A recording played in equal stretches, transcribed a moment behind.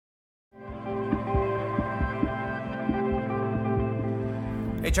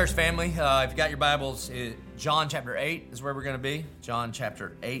Hey, church family, if you got your Bibles, John chapter 8 is where we're going to be. John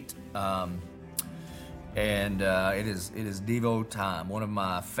chapter 8. It is Devo time, one of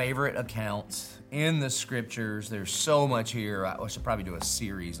my favorite accounts in the scriptures. There's so much here. I should probably do a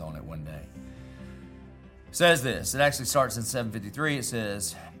series on it one day. It says this. It actually starts in 7:53. It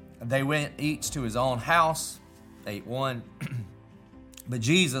says, they went each to his own house, 8:1. But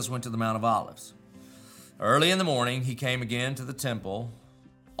Jesus went to the Mount of Olives. Early in the morning, he came again to the temple.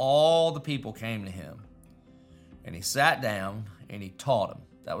 All the people came to him, and he sat down and he taught them.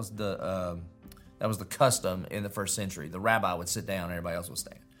 That was the custom in the first century. The rabbi would sit down, and everybody else would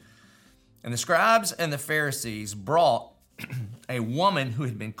stand. And the scribes and the Pharisees brought a woman who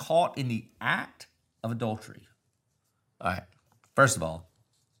had been caught in the act of adultery. All right. First of all,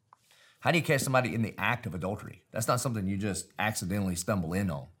 how do you catch somebody in the act of adultery? That's not something you just accidentally stumble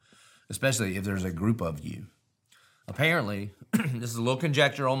in on, especially if there's a group of you. Apparently, this is a little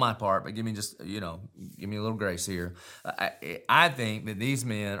conjecture on my part, but give me a little grace here. I think that these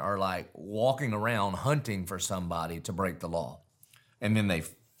men are like walking around hunting for somebody to break the law. And then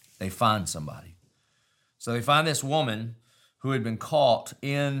they find somebody. So they find this woman who had been caught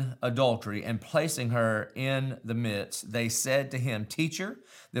in adultery, and placing her in the midst, they said to him, "Teacher,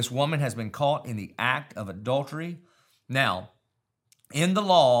 this woman has been caught in the act of adultery. Now, in the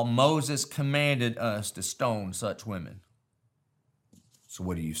law, Moses commanded us to stone such women. So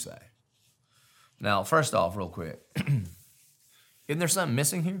what do you say?" Now, first off, real quick, isn't there something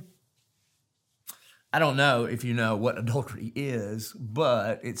missing here? I don't know if you know what adultery is,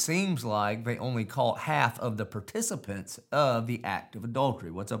 but it seems like they only caught half of the participants of the act of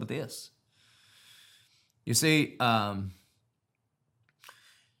adultery. What's up with this? You see,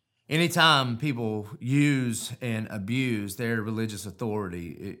 anytime people use and abuse their religious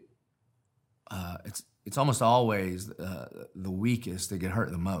authority, it's almost always the weakest that get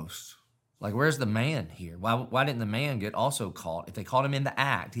hurt the most. Like, where's the man here? Why didn't the man get also caught? If they caught him in the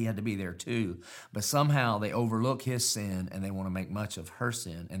act, he had to be there too. But somehow they overlook his sin and they want to make much of her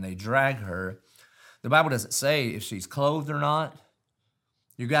sin, and they drag her. The Bible doesn't say if she's clothed or not.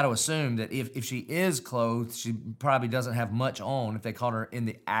 You got to assume that if she is clothed, she probably doesn't have much on if they caught her in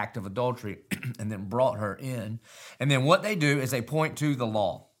the act of adultery and then brought her in. And then what they do is they point to the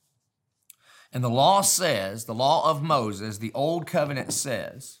law. And the law says, the law of Moses, the old covenant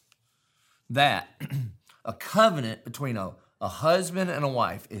says that a covenant between a husband and a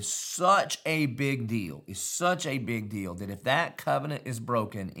wife is such a big deal, that if that covenant is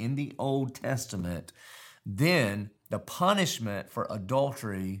broken in the Old Testament, then the punishment for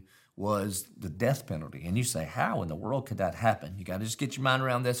adultery was the death penalty. And you say, how in the world could that happen? You got to just get your mind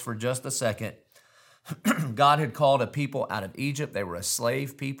around this for just a second. God had called a people out of Egypt. They were a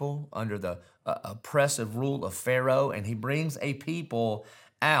slave people under the oppressive rule of Pharaoh, and he brings a people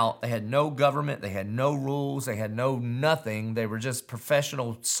out. They had no government, they had no rules, they had no nothing. They were just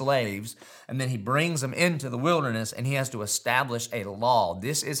professional slaves. And then he brings them into the wilderness, and he has to establish a law.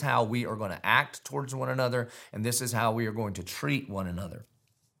 This is how we are going to act towards one another, and this is how we are going to treat one another.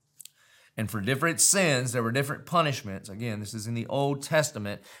 And for different sins, there were different punishments. Again, this is in the Old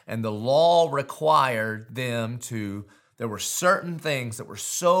Testament, and the law required them to. There were certain things that were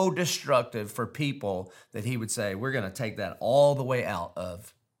so destructive for people that he would say, we're going to take that all the way out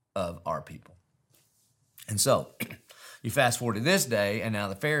of our people. And so you fast forward to this day, and now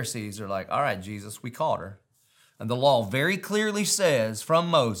the Pharisees are like, all right, Jesus, we caught her. And the law very clearly says from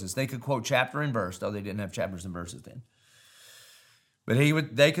Moses, they could quote chapter and verse, though they didn't have chapters and verses then. But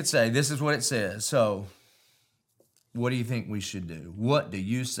they could say, this is what it says. So what do you think we should do? What do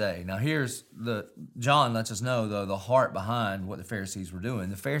you say? Now John lets us know, though, the heart behind what the Pharisees were doing.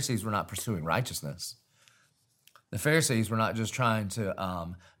 The Pharisees were not pursuing righteousness. The Pharisees were not just trying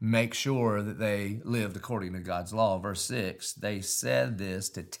to make sure that they lived according to God's law. Verse 6, they said this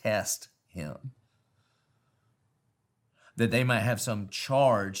to test him, that they might have some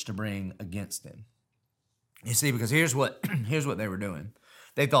charge to bring against him. You see, because here's what they were doing.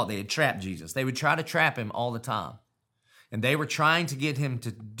 They thought they had trapped Jesus. They would try to trap him all the time. And they were trying to get him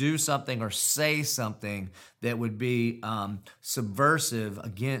to do something or say something that would be subversive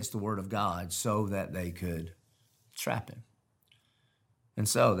against the word of God so that they could trap him. And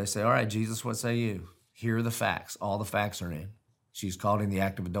so they say, all right, Jesus, what say you? Here are the facts. All the facts are in. She's caught in the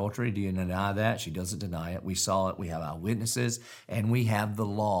act of adultery. Do you deny that? She doesn't deny it. We saw it. We have eyewitnesses, and we have the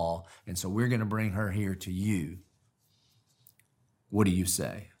law. And so we're going to bring her here to you. What do you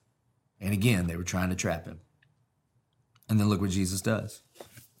say? And again, they were trying to trap him. And then look what Jesus does.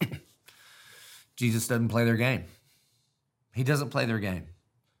 Jesus doesn't play their game. He doesn't play their game.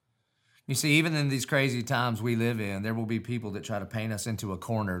 You see, even in these crazy times we live in, there will be people that try to paint us into a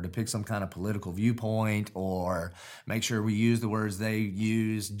corner to pick some kind of political viewpoint or make sure we use the words they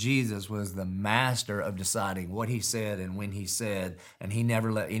use. Jesus was the master of deciding what he said and when he said, and he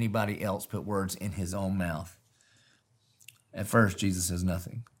never let anybody else put words in his own mouth. At first, Jesus says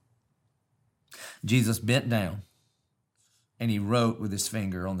nothing. Jesus bent down and he wrote with his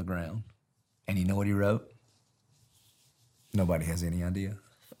finger on the ground. And you know what he wrote? Nobody has any idea.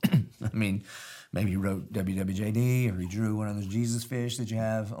 I mean, maybe he wrote WWJD, or he drew one of those Jesus fish that you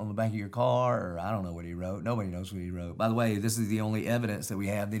have on the back of your car, or I don't know what he wrote. Nobody knows what he wrote. By the way, this is the only evidence that we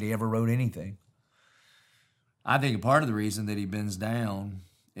have that he ever wrote anything. I think a part of the reason that he bends down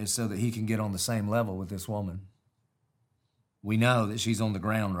is so that he can get on the same level with this woman. We know that she's on the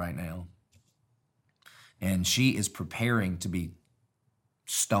ground right now, and she is preparing to be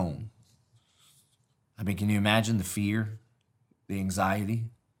stoned. I mean, can you imagine the fear, the anxiety,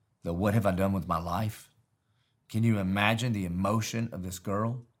 the what have I done with my life? Can you imagine the emotion of this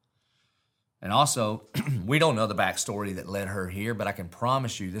girl? And also, we don't know the backstory that led her here, but I can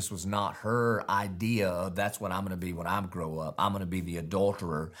promise you this was not her idea of that's what I'm going to be when I grow up. I'm going to be the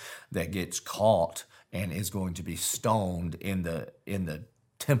adulterer that gets caught and is going to be stoned in the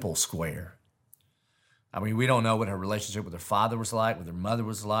temple square. I mean, we don't know what her relationship with her father was like, what her mother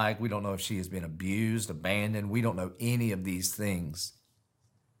was like. We don't know if she has been abused, abandoned. We don't know any of these things.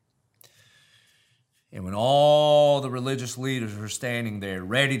 And when all the religious leaders are standing there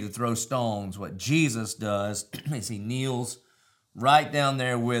ready to throw stones, what Jesus does is he kneels right down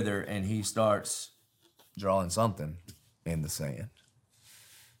there with her and he starts drawing something in the sand.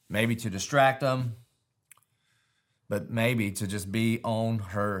 Maybe to distract them, but maybe to just be on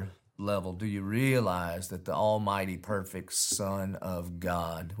her level. Do you realize that the almighty, perfect Son of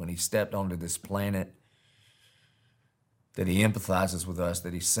God, when he stepped onto this planet, that he empathizes with us,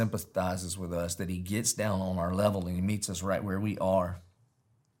 that he sympathizes with us, that he gets down on our level and he meets us right where we are.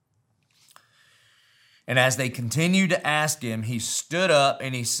 And as they continued to ask him, he stood up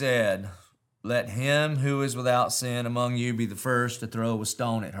and he said, "Let him who is without sin among you be the first to throw a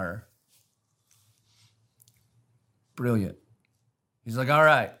stone at her." Brilliant. He's like, all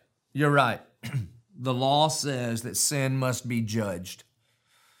right, you're right. The law says that sin must be judged.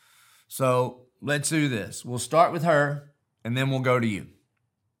 So let's do this. We'll start with her, and then we'll go to you.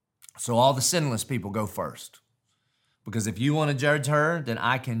 So all the sinless people go first. Because if you want to judge her, then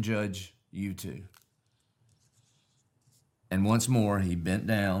I can judge you too. And once more, he bent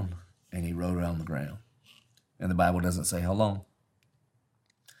down and he wrote it on the ground. And the Bible doesn't say how long.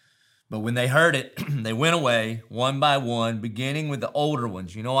 But when they heard it, they went away one by one, beginning with the older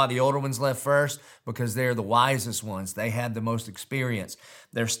ones. You know why the older ones left first? Because they're the wisest ones. They had the most experience.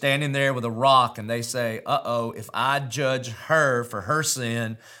 They're standing there with a rock and they say, uh-oh, if I judge her for her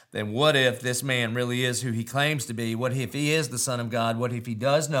sin, then what if this man really is who he claims to be? What if he is the Son of God? What if he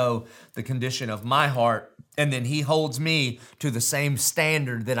does know the condition of my heart? And then he holds me to the same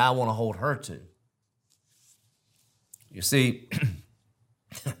standard that I want to hold her to. You see,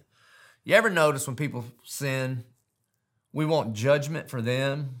 you ever notice when people sin, we want judgment for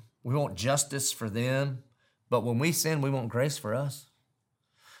them, we want justice for them, but when we sin, we want grace for us?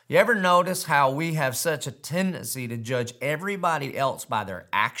 You ever notice how we have such a tendency to judge everybody else by their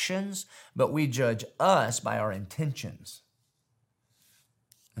actions, but we judge us by our intentions?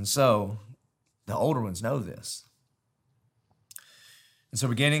 And so, the older ones know this. And so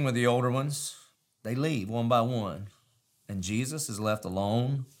beginning with the older ones, they leave one by one, and Jesus is left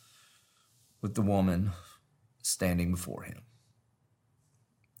alone with the woman standing before him.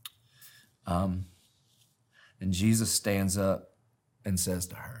 And Jesus stands up and says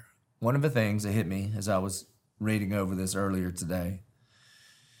to her, one of the things that hit me as I was reading over this earlier today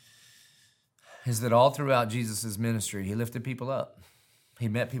is that all throughout Jesus' ministry, he lifted people up. He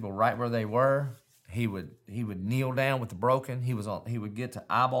met people right where they were. He would kneel down with the broken. He would get to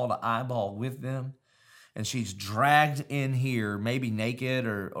eyeball with them. And she's dragged in here, maybe naked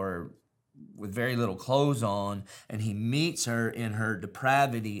or with very little clothes on, and he meets her in her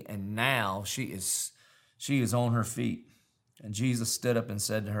depravity, and now she is on her feet. And Jesus stood up and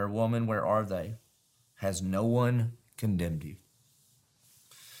said to her, "Woman, where are they? Has no one condemned you?"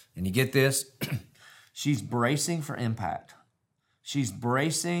 And you get this? She's bracing for impact. She's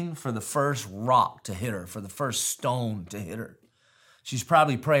bracing for the first rock to hit her, for the first stone to hit her. She's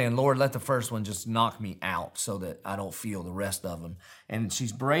probably praying, "Lord, let the first one just knock me out so that I don't feel the rest of them." And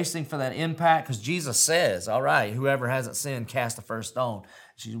she's bracing for that impact because Jesus says, all right, whoever hasn't sinned, cast the first stone.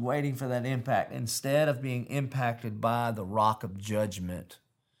 She's waiting for that impact. Instead of being impacted by the rock of judgment,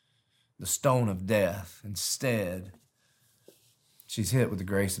 the stone of death, instead, She's hit with the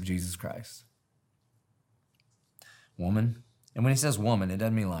grace of Jesus Christ. Woman. And when he says woman, it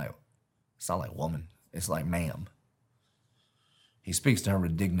doesn't mean like, it's not like woman. It's like ma'am. He speaks to her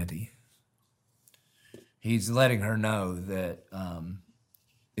with dignity. He's letting her know that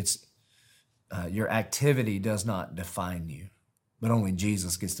your activity does not define you, but only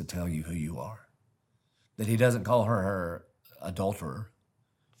Jesus gets to tell you who you are. That he doesn't call her adulterer.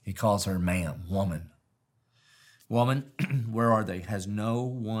 He calls her ma'am, woman. Woman, where are they? Has no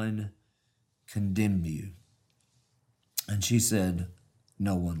one condemned you? And she said,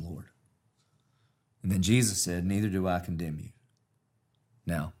 no one, Lord. And then Jesus said, neither do I condemn you.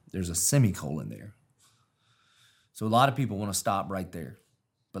 Now, there's a semicolon there. So a lot of people want to stop right there.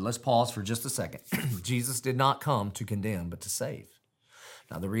 But let's pause for just a second. Jesus did not come to condemn, but to save.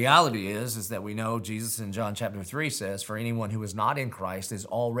 Now, the reality is that we know Jesus in John chapter 3 says, for anyone who is not in Christ is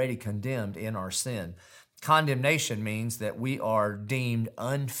already condemned in our sin. Condemnation means that we are deemed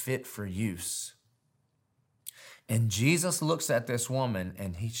unfit for use. And Jesus looks at this woman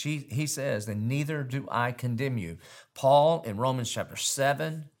and he says, and neither do I condemn you. Paul in Romans chapter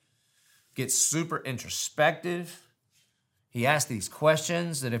 7 gets super introspective. He asks these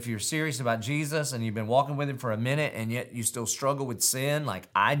questions that if you're serious about Jesus and you've been walking with him for a minute and yet you still struggle with sin like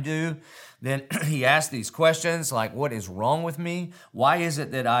I do, then he asks these questions like, what is wrong with me? Why is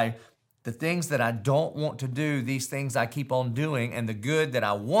it that the things that I don't want to do, these things I keep on doing, and the good that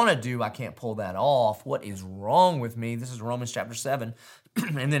I want to do, I can't pull that off. What is wrong with me? This is Romans chapter 7.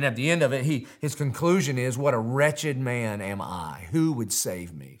 And then at the end of it, his conclusion is, what a wretched man am I? Who would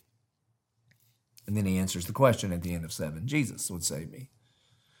save me? And then he answers the question at the end of 7. Jesus would save me.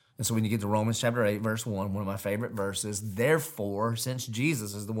 And so when you get to Romans chapter 8, verse 1, one of my favorite verses, therefore, since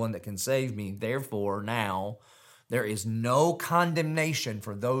Jesus is the one that can save me, therefore now there is no condemnation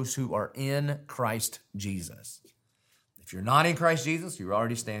for those who are in Christ Jesus. If you're not in Christ Jesus, you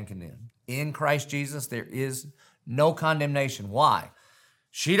already stand condemned. In Christ Jesus, there is no condemnation. Why?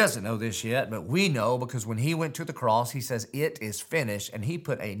 She doesn't know this yet, but we know because when he went to the cross, he says, it is finished, and he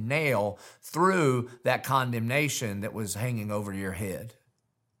put a nail through that condemnation that was hanging over your head.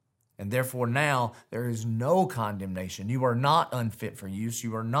 And therefore now there is no condemnation. You are not unfit for use.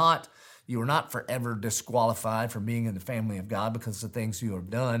 You are not forever disqualified from being in the family of God because of the things you have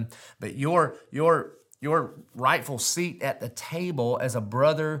done, but your rightful seat at the table as a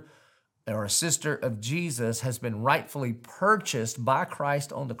brother or a sister of Jesus has been rightfully purchased by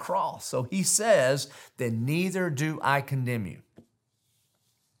Christ on the cross. So he says, then neither do I condemn you.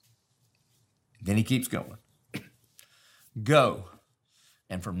 Then he keeps going. Go,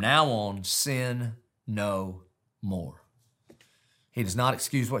 and from now on, sin no more. He does not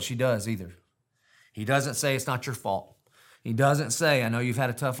excuse what she does either. He doesn't say it's not your fault. He doesn't say, I know you've had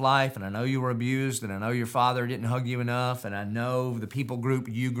a tough life, and I know you were abused, and I know your father didn't hug you enough, and I know the people group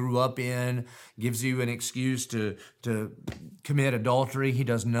you grew up in gives you an excuse to commit adultery. He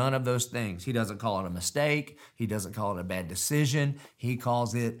does none of those things. He doesn't call it a mistake. He doesn't call it a bad decision. He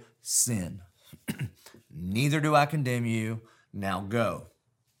calls it sin. Neither do I condemn you. Now go.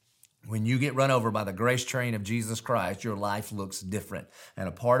 When you get run over by the grace train of Jesus Christ, your life looks different. And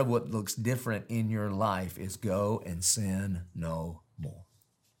a part of what looks different in your life is go and sin no more.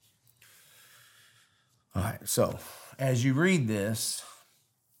 All right, so as you read this,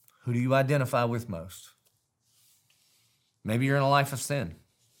 who do you identify with most? Maybe you're in a life of sin.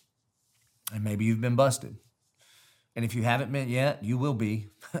 And maybe you've been busted. And if you haven't been yet, you will be.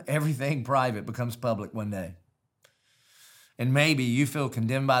 Everything private becomes public one day. And maybe you feel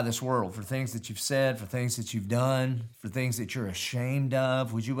condemned by this world for things that you've said, for things that you've done, for things that you're ashamed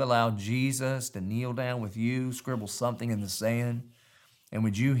of. Would you allow Jesus to kneel down with you, scribble something in the sand? And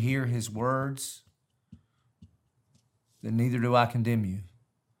would you hear his words? Then neither do I condemn you.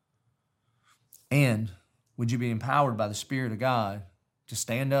 And would you be empowered by the Spirit of God to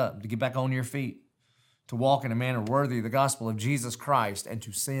stand up, to get back on your feet, to walk in a manner worthy of the gospel of Jesus Christ, and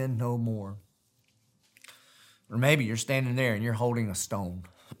to sin no more? Or maybe you're standing there and you're holding a stone.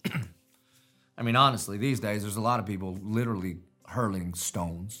 I mean, honestly, these days, there's a lot of people literally hurling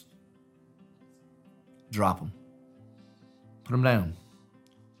stones. Drop them. Put them down.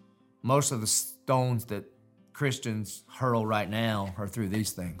 Most of the stones that Christians hurl right now are through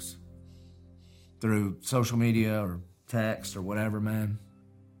these things. Through social media or text or whatever, man.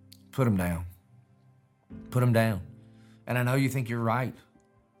 Put them down. Put them down. And I know you think you're right.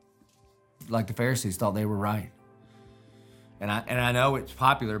 Like the Pharisees thought they were right. And I know it's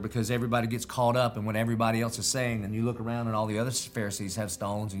popular because everybody gets caught up in what everybody else is saying, and you look around and all the other Pharisees have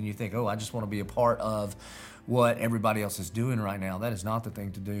stones, and you think, oh, I just want to be a part of what everybody else is doing right now. That is not the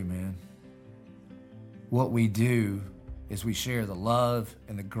thing to do, man. What we do is we share the love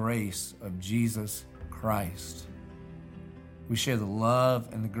and the grace of Jesus Christ. We share the love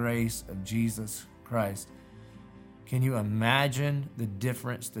and the grace of Jesus Christ. Can you imagine the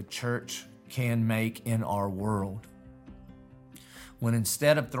difference the church can make in our world? When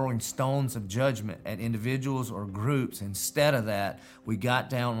instead of throwing stones of judgment at individuals or groups, instead of that, we got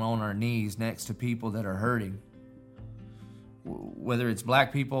down on our knees next to people that are hurting. Whether it's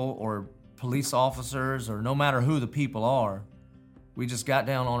black people or police officers or no matter who the people are, we just got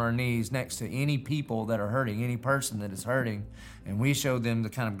down on our knees next to any people that are hurting, any person that is hurting, and we showed them the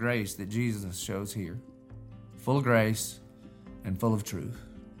kind of grace that Jesus shows here. Full of grace and full of truth.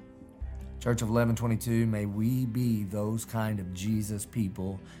 Church of 1122, may we be those kind of Jesus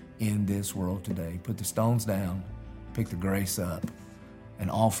people in this world today. Put the stones down, pick the grace up,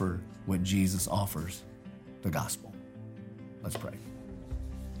 and offer what Jesus offers, the gospel. Let's pray.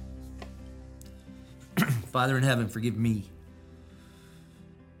 Father in heaven, forgive me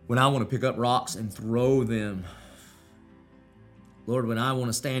when I want to pick up rocks and throw them. Lord, when I want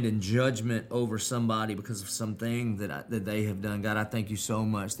to stand in judgment over somebody because of something that they have done, God, I thank you so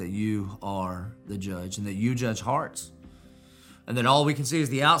much that you are the judge and that you judge hearts and that all we can see is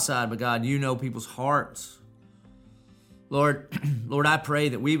the outside, but God, you know people's hearts. Lord, I pray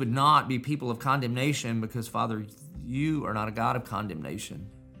that we would not be people of condemnation because, Father, you are not a God of condemnation.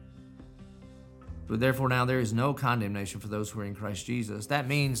 But therefore now there is no condemnation for those who are in Christ Jesus. That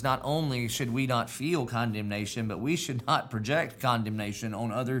means not only should we not feel condemnation, but we should not project condemnation on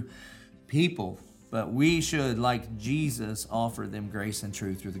other people. But we should, like Jesus, offer them grace and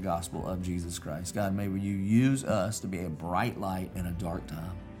truth through the gospel of Jesus Christ. God, may you use us to be a bright light in a dark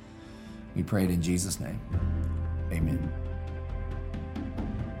time. We pray it in Jesus' name. Amen.